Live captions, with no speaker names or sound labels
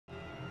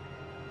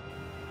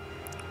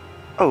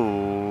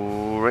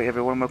Oh, right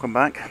everyone, welcome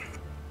back.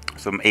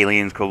 Some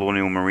Aliens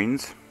Colonial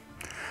Marines.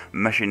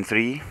 Mission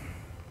 3.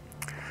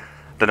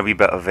 Done a wee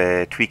bit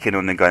of tweaking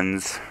on the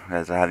guns,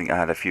 as I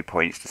had a few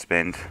points to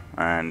spend,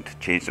 and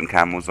changed some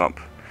camos up.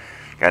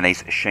 Got a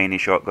nice shiny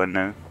shotgun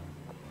now.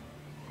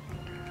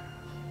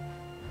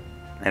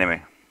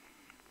 Anyway.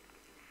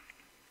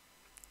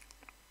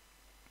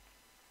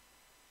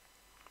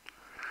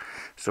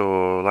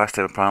 So, last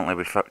time apparently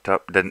we fucked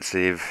up, didn't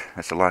save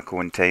a Sulaco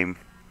in time.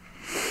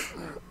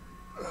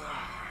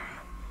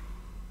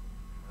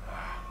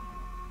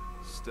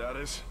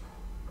 Status?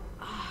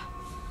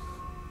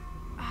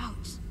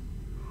 Ouch.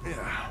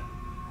 Yeah.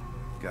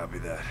 Copy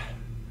that.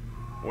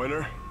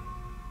 Winner?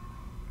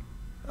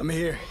 I'm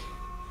here.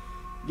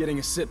 Getting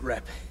a sit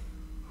rep.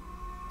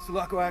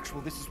 Sulaco Actual,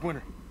 this is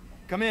Winter.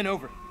 Come in,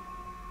 over.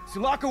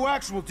 Sulaco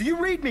Actual, do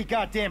you read me,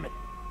 goddammit?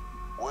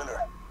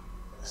 Winter,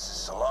 this is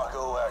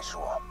Sulaco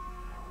Actual.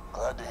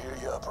 Glad to hear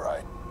you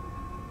upright.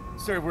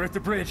 Sir, we're at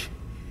the bridge.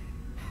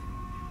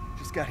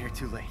 Just got here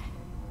too late.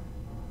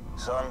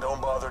 Son, don't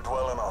bother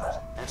dwelling on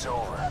it. It's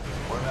over.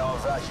 We're now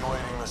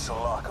evacuating the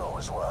Sulaco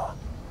as well.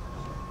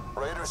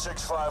 Raider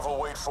 6-5 will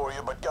wait for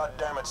you, but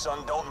goddammit,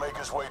 son, don't make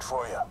us wait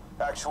for you.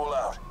 Actual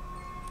out.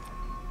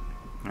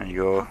 There you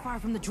go. How far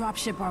from the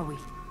dropship are we?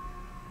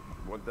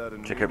 Want that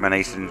in Check out my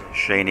nice and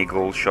shiny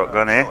gold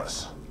shotgun, eh?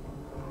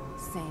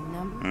 Same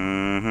number?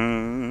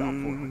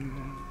 Mm-hmm.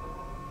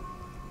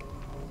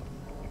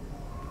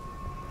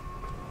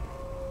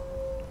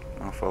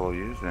 I'll follow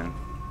you then.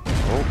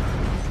 Oh.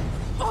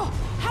 Oh!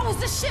 How is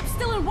the ship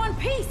still in one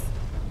piece?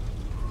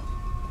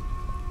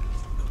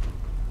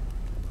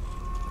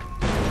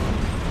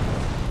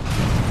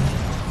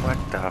 What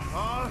the f...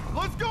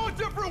 let's go a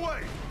different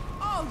way!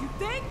 Oh, you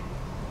think?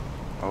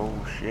 Oh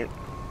shit.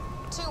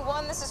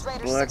 2-1, this is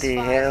Raider 6-5. Bloody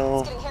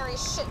hell. It's getting hairy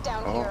as shit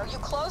down here. Are you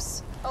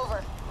close?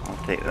 Over.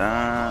 I'll take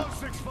that.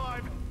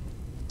 6-5.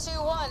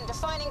 2-1,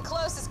 defining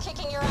close is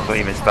kicking your ass. Don't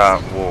even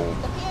start. Whoa.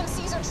 The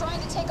PMCs are trying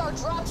to take our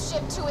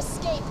dropship to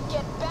escape.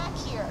 Get back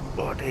here.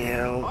 Bloody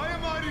hell. I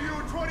am to you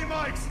at 20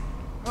 mics.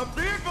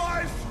 Be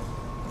advised,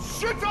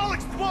 shit's all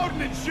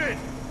exploding and shit.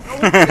 Now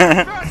let's get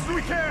as fast as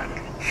we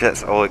can.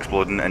 Shit's all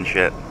exploding and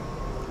shit.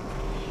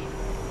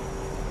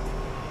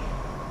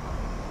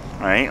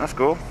 Alright, let's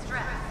go.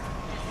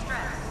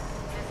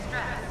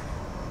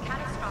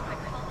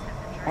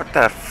 What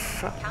the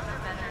fuck?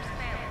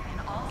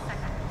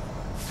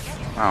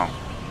 Oh.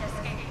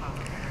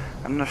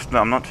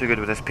 I'm not too good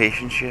with this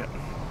patience shit.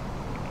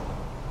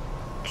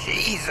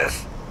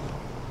 Jesus!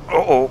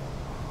 Uh-oh.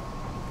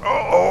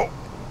 Uh-oh.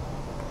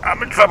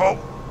 I'm in trouble.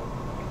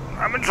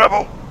 I'm in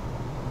trouble.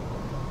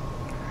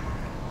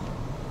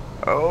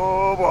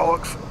 Oh,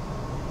 bollocks.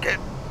 Get...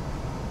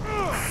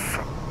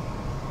 Fuck.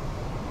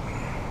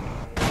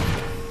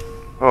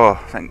 Oh,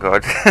 thank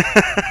God.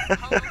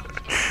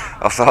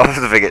 I thought I was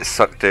going to get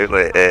sucked out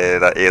like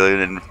that alien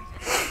in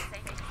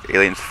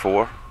Aliens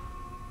 4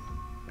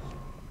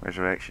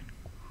 Resurrection.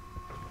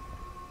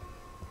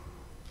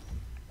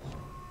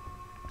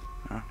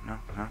 No.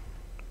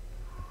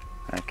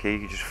 Okay,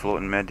 you just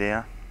float in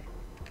mid-air.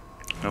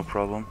 No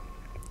problem.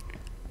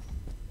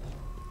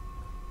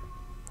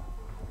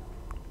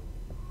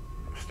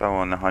 Still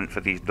on the hunt for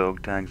these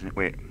dog tags.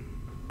 Wait,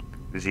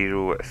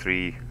 0 at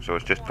 3, so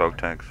it's just dog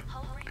tags.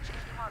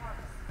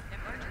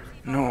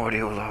 No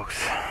audio logs.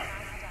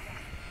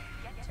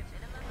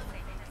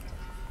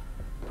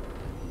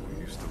 We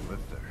used to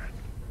live there.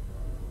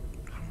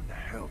 How in the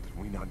hell did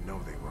we not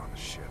know they were on the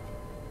ship?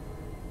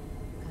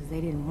 Because they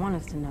didn't want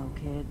us to know,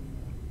 kid.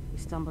 We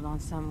stumbled on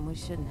something we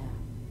shouldn't have.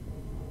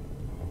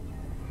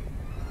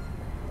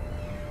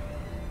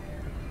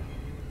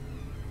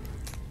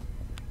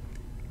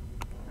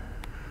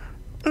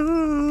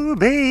 Ooh,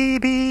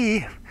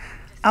 baby,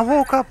 I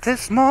woke up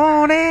this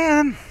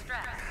morning.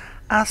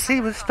 I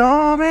see what's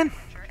storming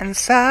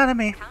inside of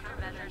me.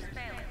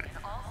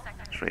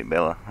 That's right,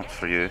 Bella. That's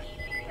for you.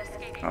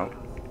 Oh.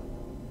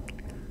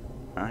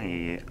 I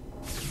hear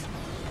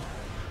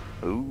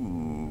you. Ooh.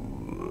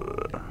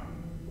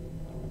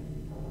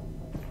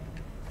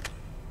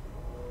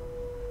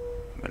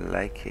 I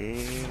like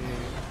it.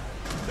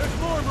 There's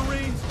more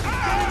Marines! Get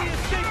in the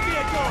escape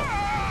vehicle!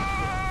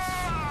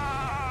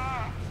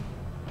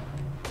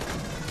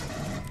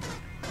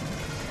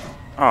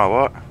 Oh,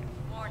 what?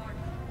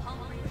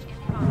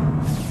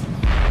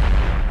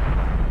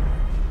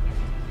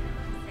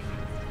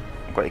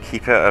 I've got to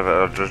keep it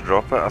or just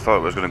drop it. I thought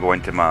it was going to go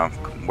into my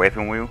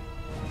weapon wheel.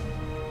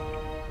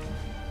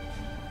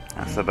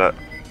 That's a bit...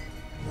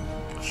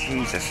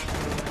 Jesus.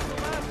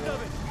 Last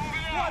of it!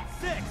 Squad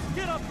 6,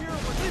 get up here,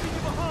 we're leaving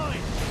you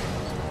behind!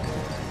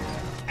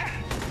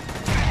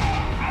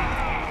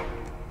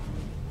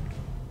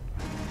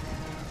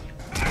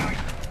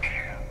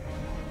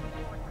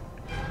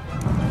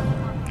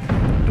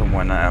 Don't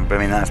want that. I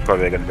mean, that's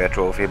probably going to be a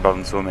trophy,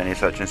 burn so many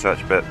such and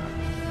such, but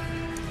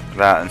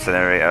that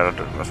incinerator,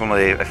 it's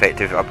only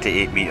effective up to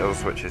 8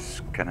 meters, which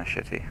is kind of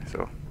shitty,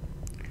 so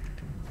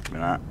give me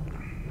that.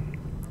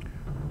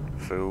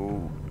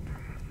 Full.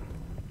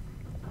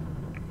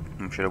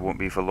 I'm sure it won't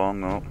be for long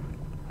though.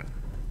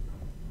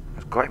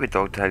 got to be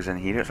dog tags in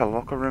here. It's a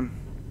locker room.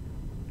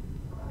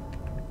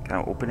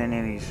 Can't open any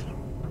of these.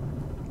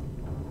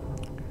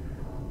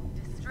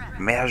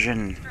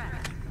 Immersion.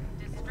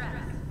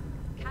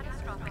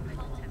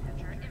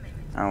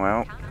 Oh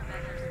well.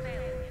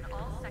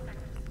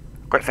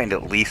 Got to find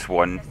at least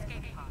one.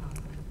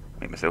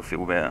 Make myself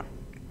feel better.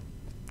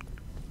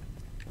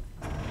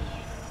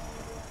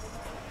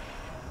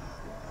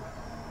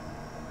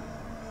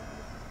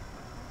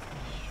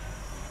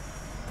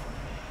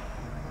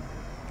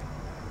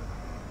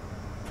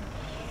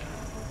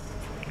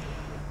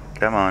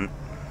 Come on.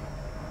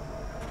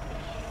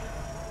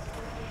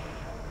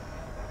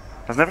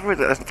 There's never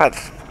really, in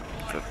fact,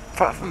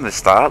 apart from the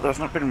start, there's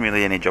not been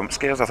really any jump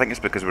scares. I think it's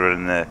because we're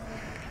in the,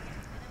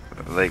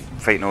 like,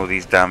 fighting all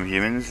these damn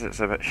humans. It's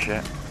a bit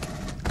shit.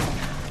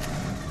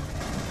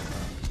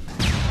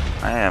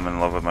 I am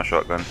in love with my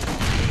shotgun.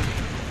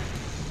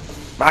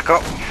 Back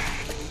up!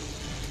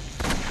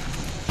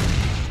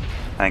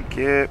 Thank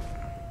you.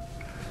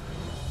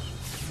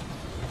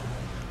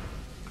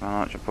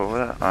 Can't jump over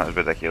that. That was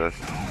ridiculous.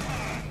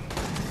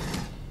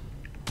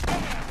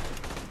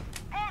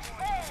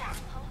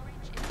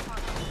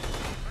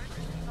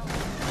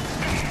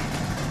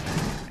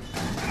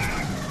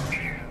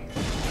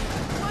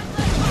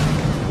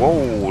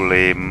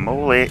 Holy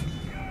moly!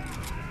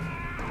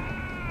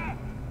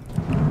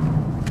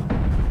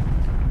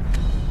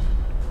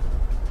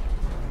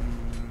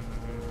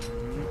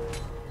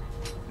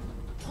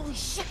 Holy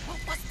shit, what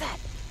was that?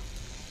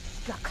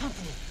 We got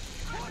company.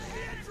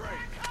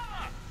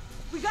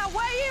 We got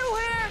way you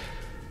here!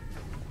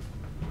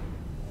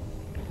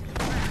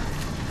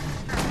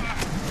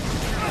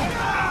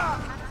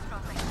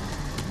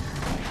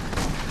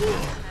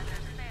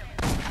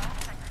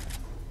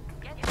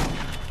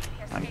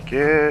 Thank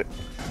you.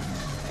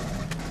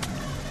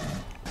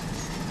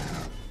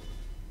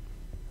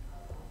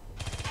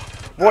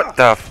 What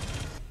the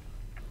f—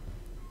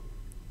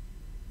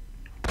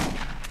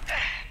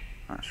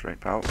 That's right,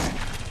 pal.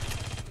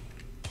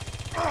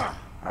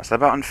 That's a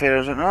bit unfair,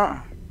 is it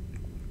not?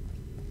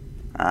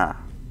 Ah.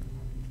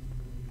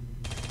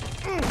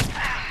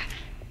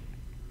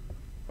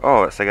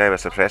 Oh, it's the guy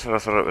with the suppressor. I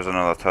thought it was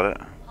another turret.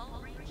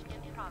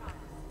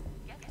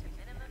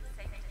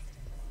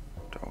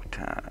 Dog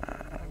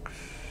tags.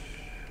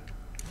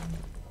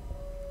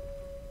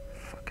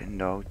 Fucking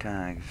dog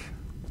tags.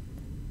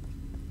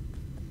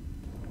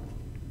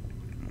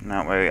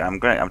 No, wait,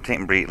 I'm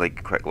taking brief,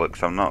 like, quick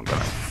looks. I'm not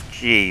gonna.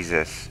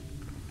 Jesus.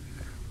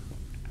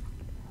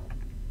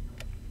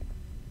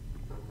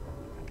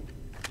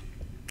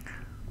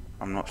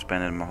 I'm not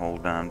spending my whole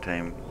damn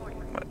time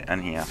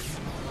in here.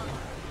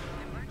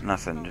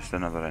 Nothing, just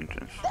another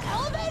entrance. The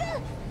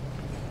elevator?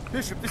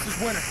 Bishop, this is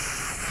Winter.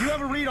 Do you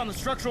have a read on the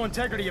structural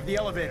integrity of the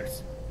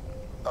elevators?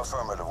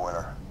 Affirmative,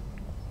 Winter.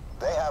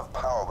 They have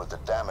power, but the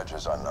damage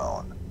is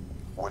unknown.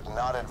 Would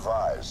not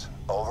advise.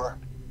 Over.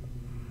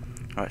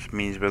 Which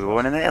means we're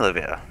going in the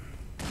elevator.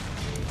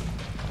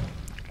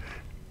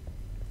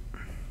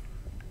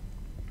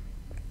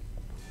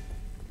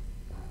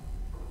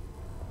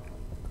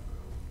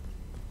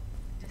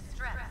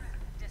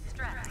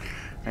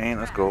 Hey,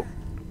 let's go.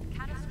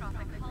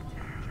 Catastrophic hull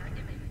temperature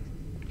imminent.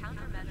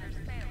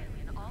 Countermeasures failing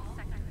in all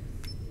sectors.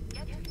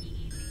 Get to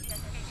EEZ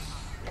escape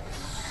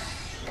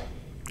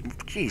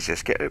pod.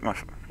 Jesus, get out my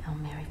Hail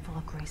Mary, full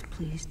of grace,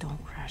 please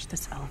don't crash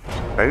this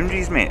elevator.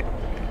 boundaries, mate.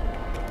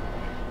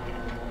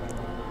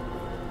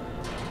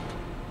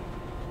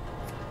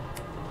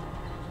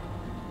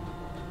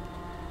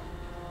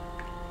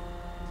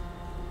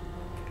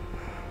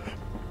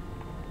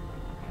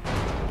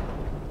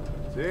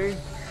 See?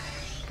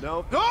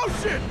 No. Oh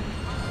shit!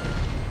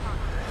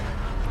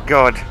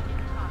 God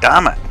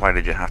damn it! Why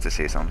did you have to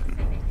say something?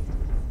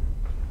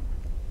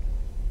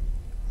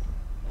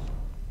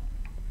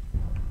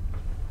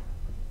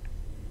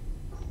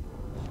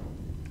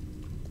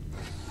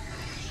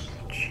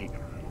 Gee.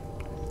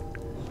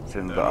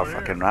 Sounded like a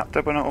fucking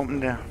raptor when it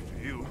opened there.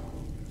 You.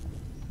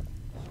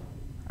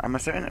 I'm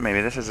assuming that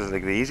maybe this is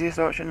like the easiest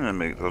option and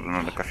maybe there's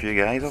like a few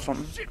guys or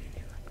something.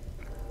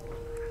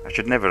 I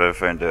should never have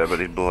found out about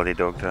these bloody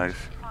dog tags.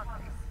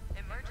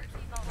 Emergency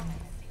vault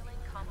sealing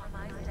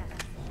compromised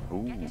deaths.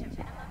 Ooh. Get to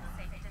minimum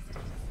safe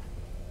distance.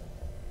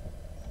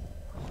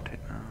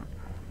 Take that.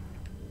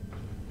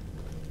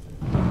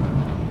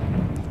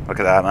 Look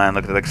at that, man.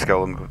 Look at the big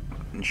skull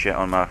and shit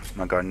on my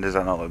gun. Does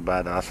that not look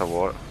badass or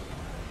what?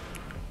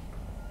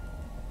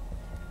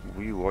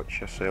 Will you watch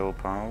yourself,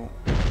 pal?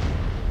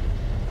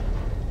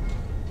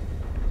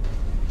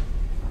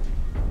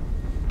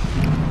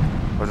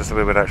 Was this the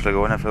way we're actually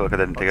going? I feel like I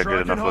didn't take a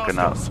good enough look in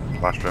that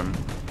last room.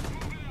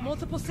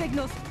 Multiple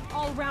signals,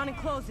 all around and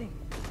closing.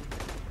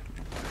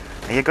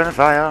 Are you gonna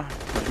fire?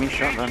 With me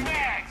shotgun.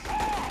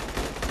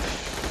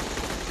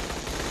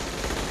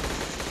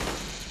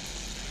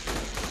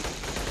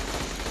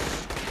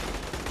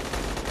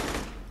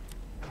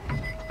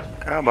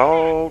 Come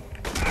on!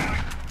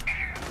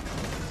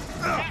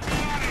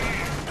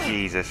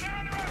 Jesus.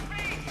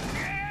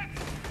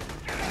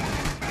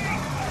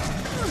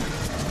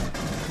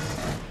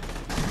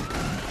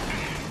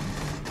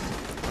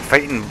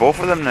 fighting both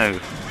of them now. I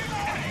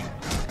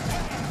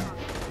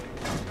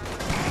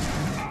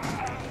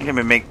think it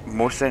would make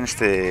more sense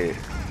to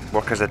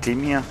work as a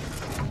team here.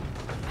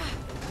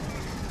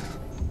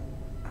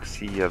 I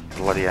see your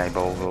bloody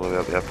eyeballs all the way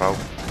up there, pal.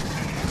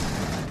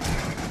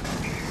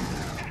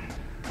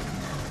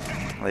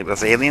 Like,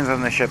 there's aliens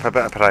on the ship, a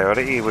bit of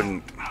priority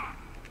wouldn't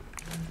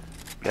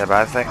be a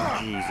bad thing.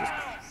 Jesus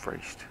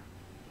Christ.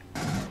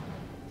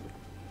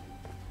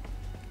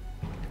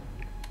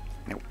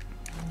 Nope.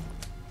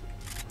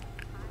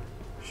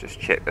 Let's just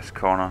check this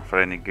corner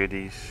for any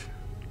goodies.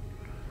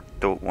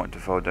 Don't want to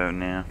fall down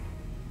there.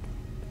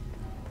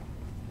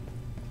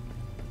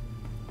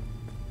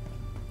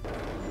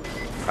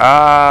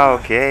 Ah,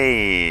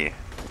 okay.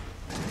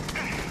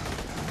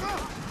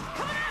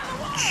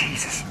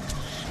 Jesus.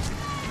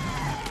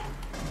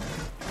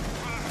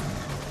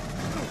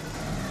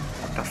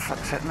 What the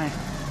fuck's hit me?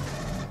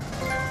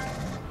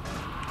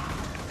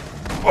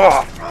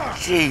 Oh,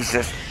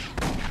 Jesus.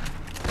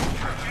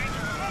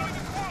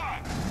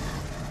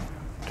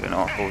 Do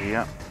not pull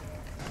here.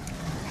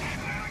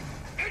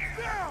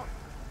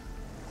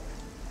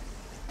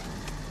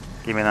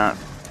 Give me that.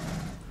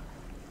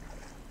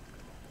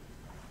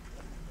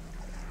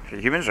 The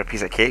humans are a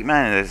piece of cake,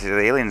 man. The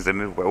aliens, they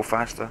move well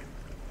faster.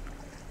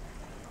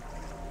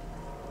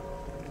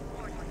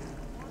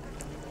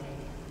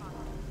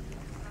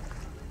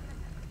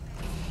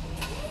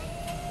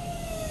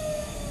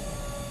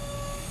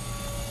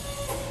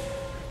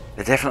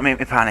 They definitely make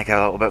me panic a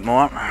little bit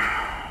more.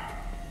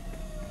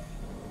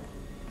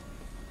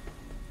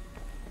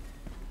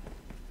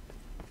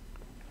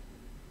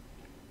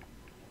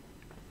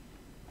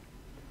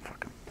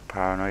 Fucking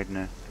paranoid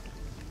now.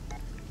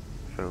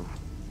 So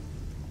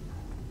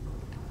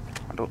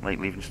I don't like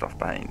leaving stuff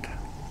behind.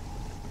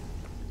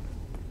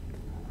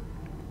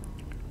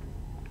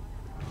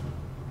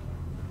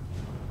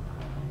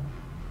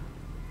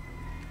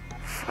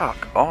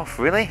 Fuck off,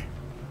 really?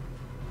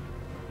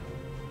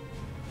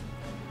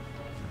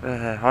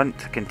 The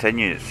hunt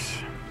continues.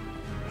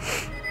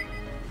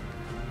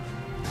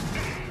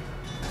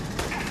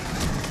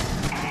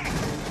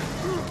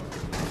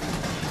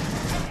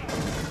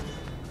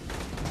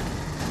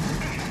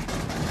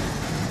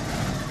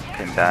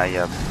 Can die,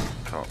 you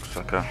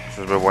cocksucker. This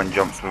is where one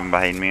jumps from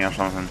behind me or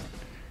something.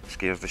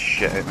 Scares the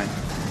shit out of me.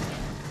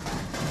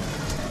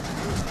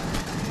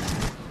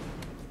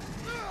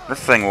 This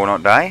thing will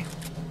not die.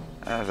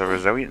 That is a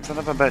resilient son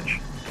of a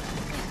bitch.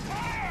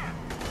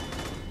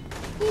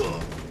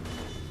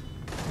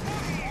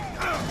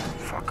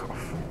 Fuck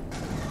off.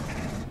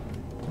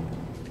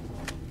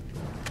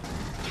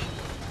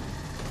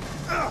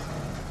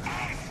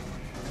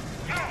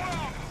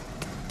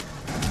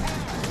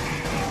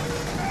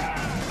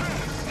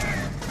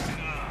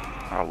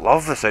 I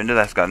love the sound of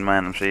this gun,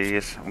 man. I'm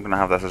serious. I'm gonna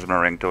have this as my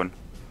ringtone.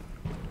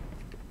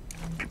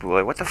 People are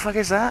like, what the fuck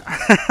is that?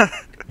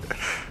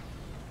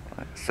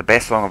 It's the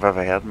best song I've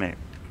ever heard, mate.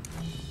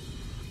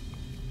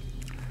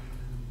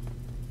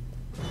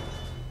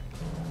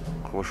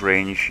 Close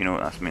range, you know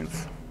what that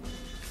means.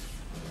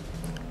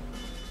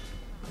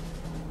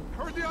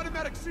 Heard the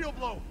automatic seal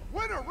blow.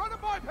 Winner, run a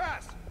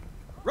bypass.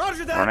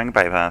 Roger that! Running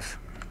bypass.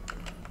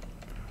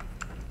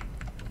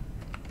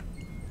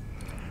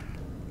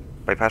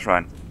 Bypass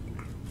run.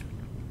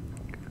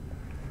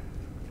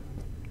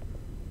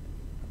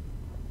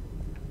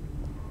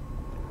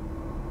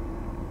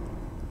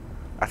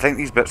 I think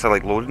these bits are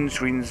like loading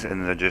screens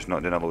and they're just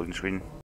not doing a loading screen.